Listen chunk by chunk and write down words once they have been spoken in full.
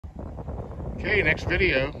Okay, next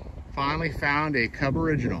video. Finally found a Cub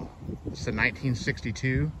original. It's a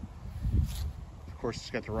 1962. Of course,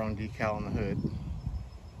 it's got the wrong decal on the hood.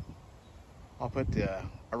 I'll put the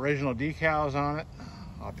original decals on it.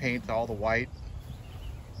 I'll paint all the white.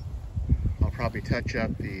 I'll probably touch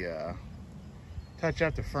up the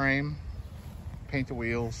frame, paint the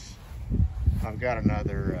wheels. I've got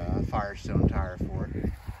another Firestone tire for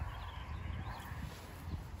it.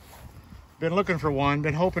 Been looking for one,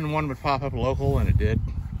 been hoping one would pop up local, and it did.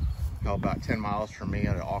 About 10 miles from me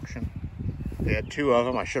at an auction. They had two of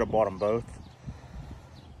them. I should have bought them both.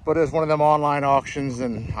 But it was one of them online auctions,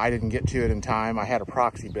 and I didn't get to it in time. I had a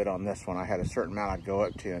proxy bid on this one. I had a certain amount I'd go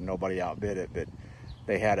up to, and nobody outbid it. But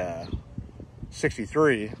they had a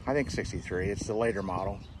 63, I think 63. It's the later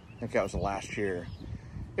model. I think that was the last year.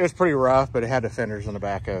 It was pretty rough, but it had the fenders on the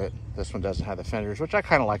back of it. This one doesn't have the fenders, which I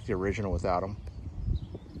kind of like the original without them.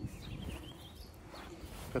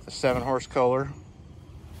 Got the 7-horse Kohler.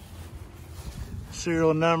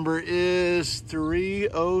 Serial number is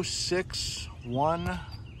 3061. I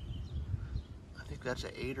think that's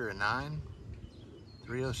an 8 or a 9.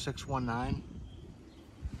 30619.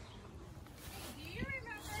 Do you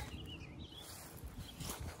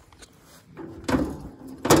remember?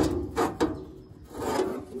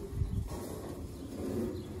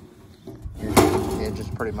 The engine's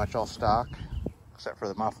pretty much all stock, except for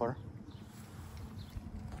the muffler.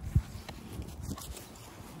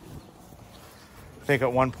 I think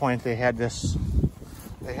at one point they had this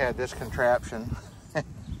contraption.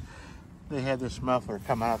 They had this muffler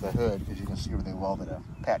come out of the hood, because you can see where they welded a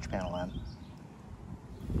patch panel in.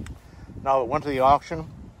 Now it went to the auction,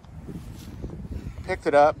 picked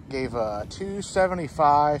it up, gave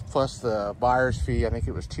 $275 plus the buyer's fee. I think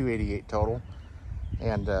it was $288 total,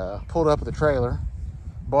 and pulled up with the trailer.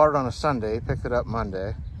 Bought it on a Sunday, picked it up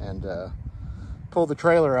Monday, and pulled the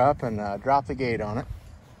trailer up and dropped the gate on it.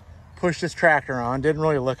 Pushed this tractor on, didn't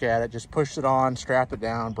really look at it, just pushed it on, strapped it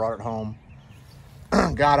down, brought it home.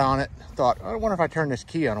 Got on it, thought, I wonder if I turn this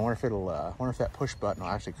key on, I wonder if that push button will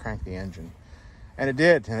actually crank the engine. And it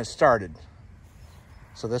did, and it started.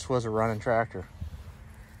 So this was a running tractor.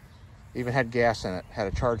 Even had gas in it,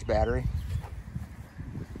 had a charged battery.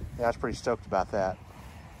 Yeah, I was pretty stoked about that.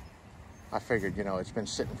 I figured, you know, it's been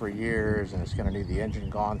sitting for years and it's gonna need the engine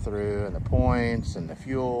gone through and the points and the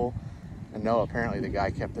fuel. And no, apparently the guy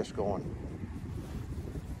kept this going.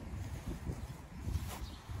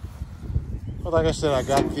 Well, like I said, I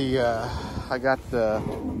got the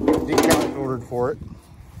decals ordered for it.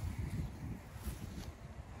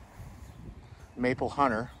 Maple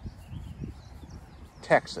Hunter,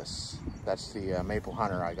 Texas. That's the Maple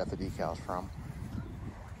Hunter I got the decals from.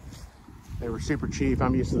 They were super cheap.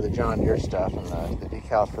 I'm used to the John Deere stuff, and the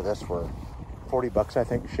decals for this were 40 bucks, I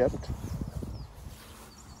think, shipped.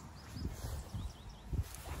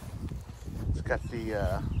 Got the,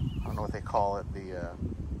 I don't know what they call it, the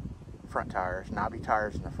front tires, knobby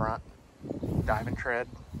tires in the front, diamond tread,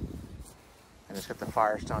 and it's got the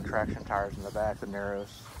Firestone traction tires in the back, the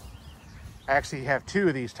narrows. I actually have two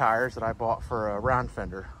of these tires that I bought for a round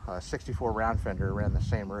fender, a 64 round fender, ran the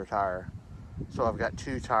same rear tire. So I've got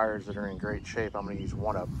two tires that are in great shape. I'm going to use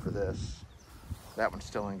one of them for this. That one's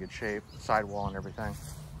still in good shape, sidewall and everything.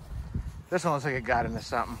 This one looks like it got into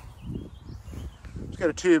something. It's got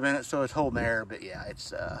a tube in it, so it's holding air, but yeah,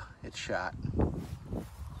 it's shot.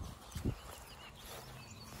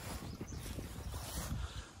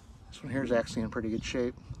 This one here is actually in pretty good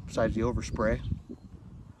shape, besides the overspray.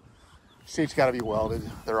 Seat's got to be welded.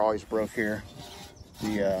 They're always broke here.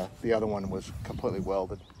 The other one was completely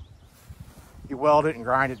welded. You weld it and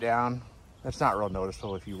grind it down. That's not real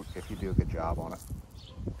noticeable if you do a good job on it.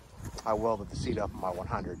 I welded the seat up on my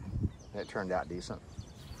 100, and it turned out decent.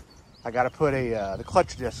 I got to put the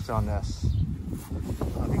clutch discs on this. I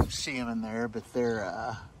don't know if you can see them in there, but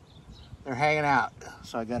they're hanging out.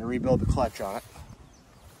 So I got to rebuild the clutch on it.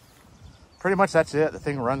 Pretty much that's it. The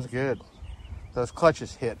thing runs good. Those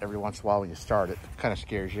clutches hit every once in a while when you start it. It kind of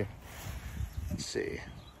scares you. Let's see.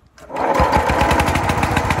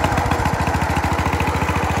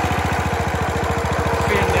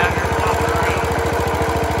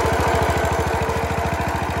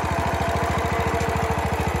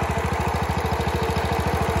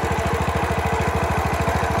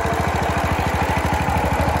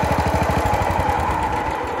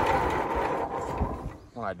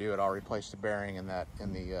 When I do it, I'll replace the bearing in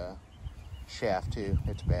the shaft too.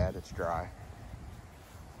 It's bad, it's dry.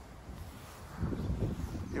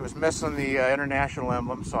 It was missing the international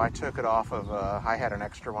emblem, so I took it off of, I had an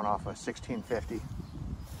extra one off of 1650.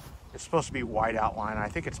 It's supposed to be white outline. I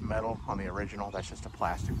think it's metal on the original. That's just a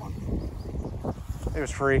plastic one. It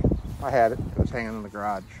was free. I had it. It was hanging in the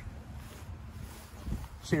garage.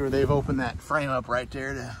 See where they've opened that frame up right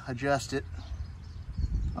there to adjust it.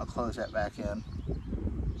 I'll close that back in.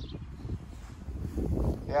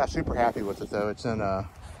 Yeah, super happy with it though. It's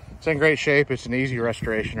in great shape. It's an easy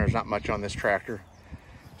restoration. There's not much on this tractor.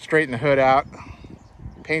 Straighten the hood out,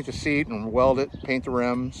 paint the seat and weld it, paint the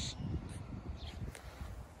rims.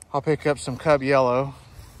 I'll pick up some Cub yellow.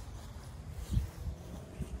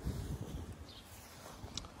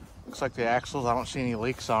 Looks like the axles, I don't see any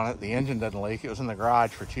leaks on it. The engine doesn't leak. It was in the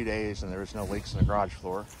garage for 2 days and there was no leaks in the garage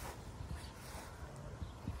floor.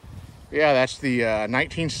 Yeah, that's the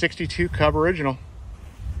 1962 Cub original.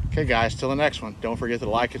 Okay guys, till the next one. Don't forget to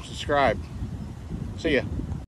like and subscribe. See ya.